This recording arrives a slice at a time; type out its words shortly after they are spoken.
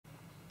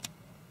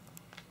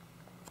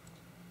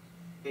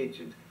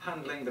agent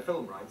handling the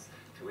film rights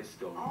to his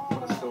story.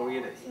 What a story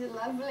it is.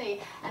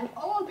 Lovely. And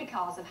all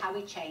because of how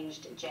he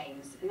changed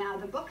James. Now,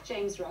 the book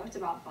James wrote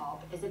about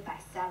Bob is a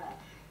bestseller.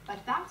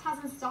 But that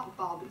hasn't stopped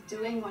Bob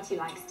doing what he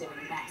likes doing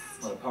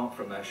best. Well, apart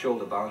from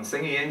shoulder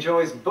balancing, he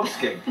enjoys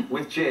busking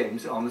with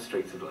James on the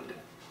streets of London.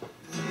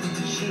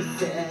 She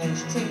said,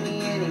 take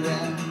me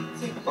anywhere.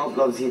 Bob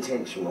loves the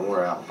attention when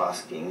we're out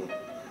busking.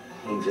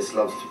 He just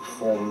loves to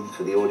perform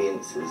for the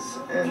audiences,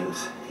 and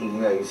he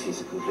knows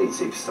he's a complete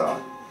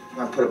superstar.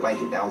 I put a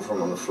blanket down for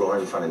him on the floor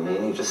in front of me,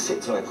 and he just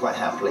sits on it quite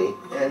happily,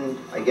 and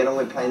I get on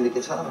with playing the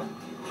guitar.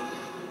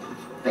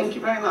 Thank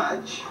you very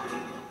much.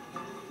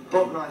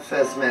 Bob and I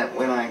first met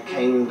when I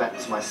came back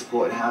to my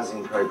supported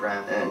housing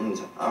program, and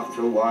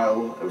after a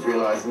while of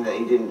realising that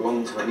he didn't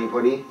belong to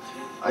anybody,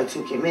 I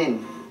took him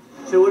in.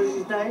 So what is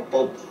his name?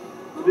 Bob.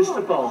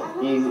 Mr.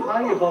 Bob.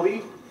 Hiya,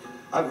 Bobby.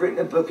 I've written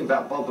a book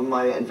about Bob and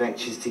my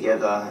adventures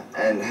together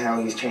and how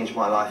he's changed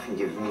my life and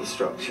given me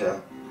structure.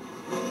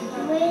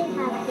 We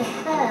have the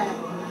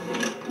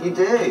fur. You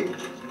do.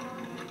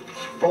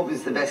 Bob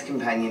is the best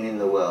companion in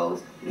the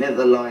world.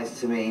 Never lies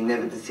to me,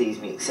 never deceives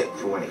me, except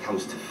for when it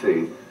comes to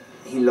food.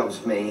 He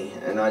loves me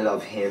and I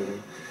love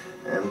him.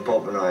 And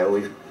Bob and I,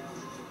 we've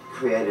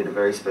created a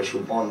very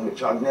special bond,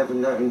 which I've never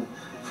known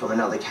from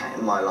another cat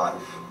in my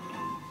life.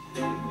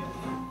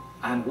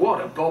 And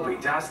what a Bobby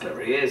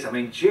Dazzler he is. I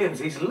mean, James,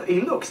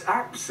 he looks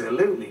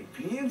absolutely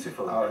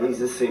beautiful. Oh,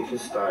 he's a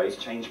superstar. He's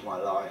changed my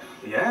life.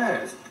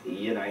 Yeah.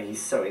 You know, he's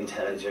so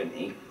intelligent.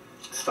 He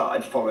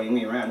started following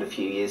me around a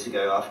few years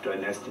ago after I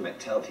nursed him at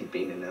Telt. He'd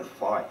been in a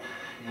fight.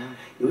 Yeah.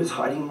 He was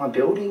hiding in my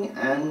building,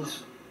 and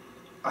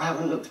I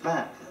haven't looked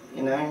back.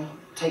 You know,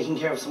 taking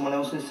care of someone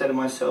else instead of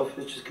myself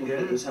has just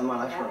completely turned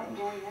my life around.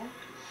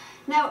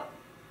 Now,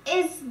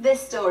 is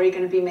this story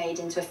going to be made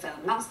into a film?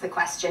 That's the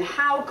question.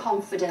 How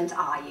confident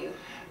are you?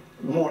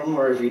 More and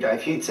more every day.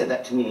 If you'd said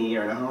that to me a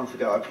year and a half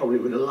ago, I probably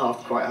would have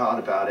laughed quite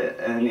hard about it.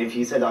 And if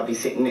you said I'd be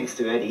sitting next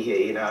to Eddie here,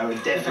 you know, I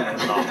would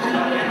definitely laugh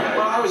about it. You know?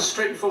 Well, I was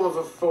street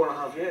performer for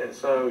 4.5 years,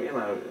 so, you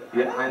know,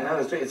 yeah. I know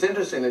the street. It's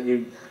interesting that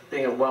you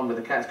being at one with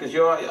the cats, because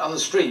you're on the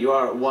street, you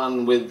are at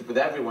one with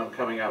everyone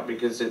coming up,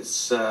 because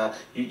it's,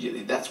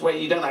 that's where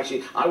you don't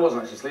actually, I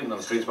wasn't actually sleeping on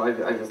the streets,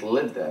 but I just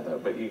lived there, though.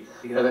 But the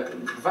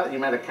fact that you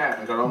met a cat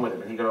and got on with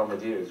him, and he got on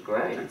with you is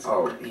great.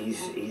 Oh,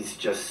 he's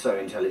just so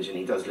intelligent.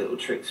 He does little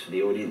tricks for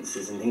the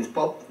audiences and things.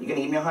 Bob, you going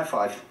to give me a high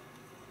five?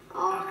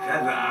 Look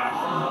at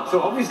that.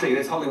 So obviously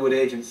this Hollywood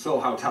agent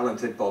saw how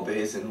talented Bob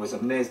is and was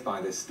amazed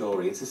by this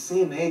story. It's the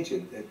same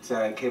agent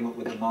that came up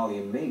with The Marley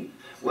and Me.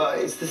 Well,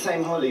 it's the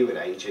same Hollywood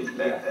agent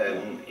that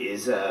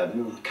is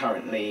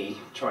currently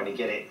trying to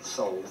get it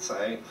sold.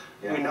 So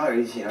who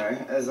knows, you know,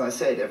 as I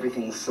said,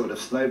 everything's sort of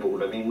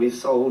snowballed. I mean, we've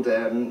sold,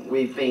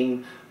 we've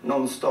been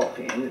non-stop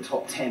in the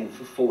top 10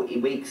 for 40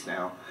 weeks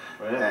now.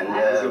 Really? And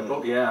your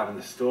book, and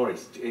the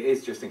stories, it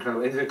is just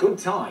incredible. It's a good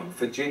time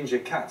for ginger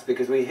cats,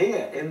 because we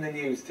hear in the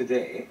news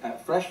today,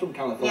 fresh from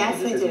California,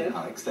 yes, we do.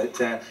 Alex, that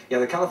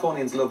the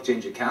Californians love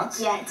ginger cats.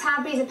 Yeah,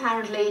 tabbies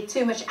apparently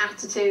too much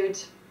attitude.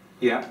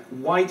 Yeah,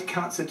 white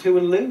cats are too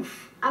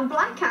aloof. And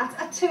black cats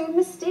are too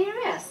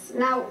mysterious.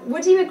 Now,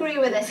 would you agree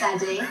with this,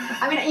 Eddie?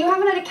 I mean, you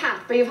haven't had a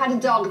cat, but you've had a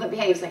dog that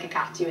behaves like a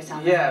cat, you were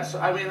telling me. Yes,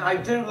 I mean, I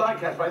do like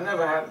cats, but I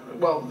never had...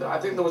 Well, I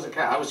think there was a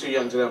cat. I was too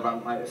young to know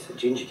about my... It's a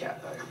ginger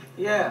cat, though.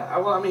 Yeah,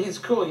 well, I mean, he's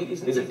cool.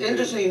 He's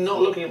interestingly not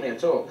looking at me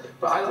at all.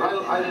 But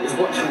he's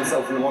watching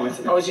himself in the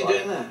monitor. Oh, is he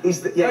doing that?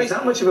 He's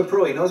that much of a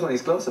pro. He knows when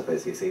his close-up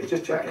is, you see. He's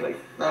just checking.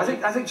 No,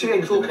 I think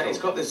James... Cool cat. He's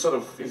got this sort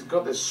of... He's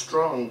got this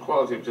strong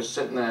quality of just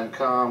sitting there and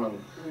calm,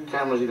 and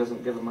cameras he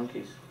doesn't give a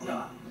monkeys.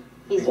 No.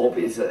 Bob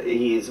is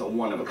a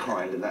one of a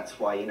kind, and that's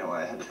why, you know,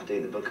 I had to do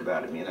the book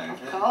about him, you know.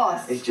 Of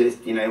course. It's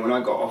just, you know, when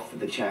I got offered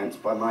the chance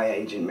by my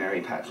agent,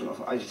 Mary Patton,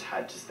 I just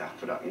had to snap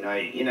it up, you know.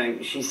 You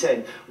know, she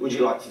said, would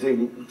you like to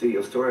do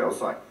your story? I was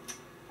like,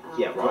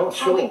 yeah, right,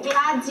 sure. We're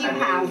glad you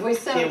have. We're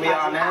so glad here we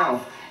are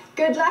now.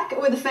 Good luck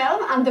with the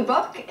film and the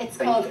book. It's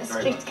called A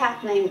Street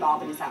Cat Named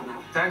Bob, and it's out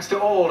now. Thanks to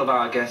all of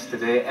our guests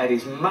today.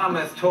 Eddie's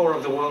mammoth tour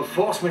of the world,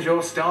 Force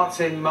Majeure,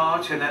 starts in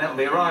March, and then it'll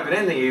be arriving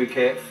in the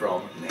UK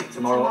from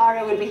tomorrow.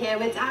 Tomorrow we'll be here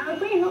with Aaron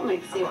Green, won't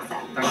we? See what's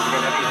up. Thanks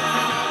again,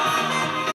 Eddie.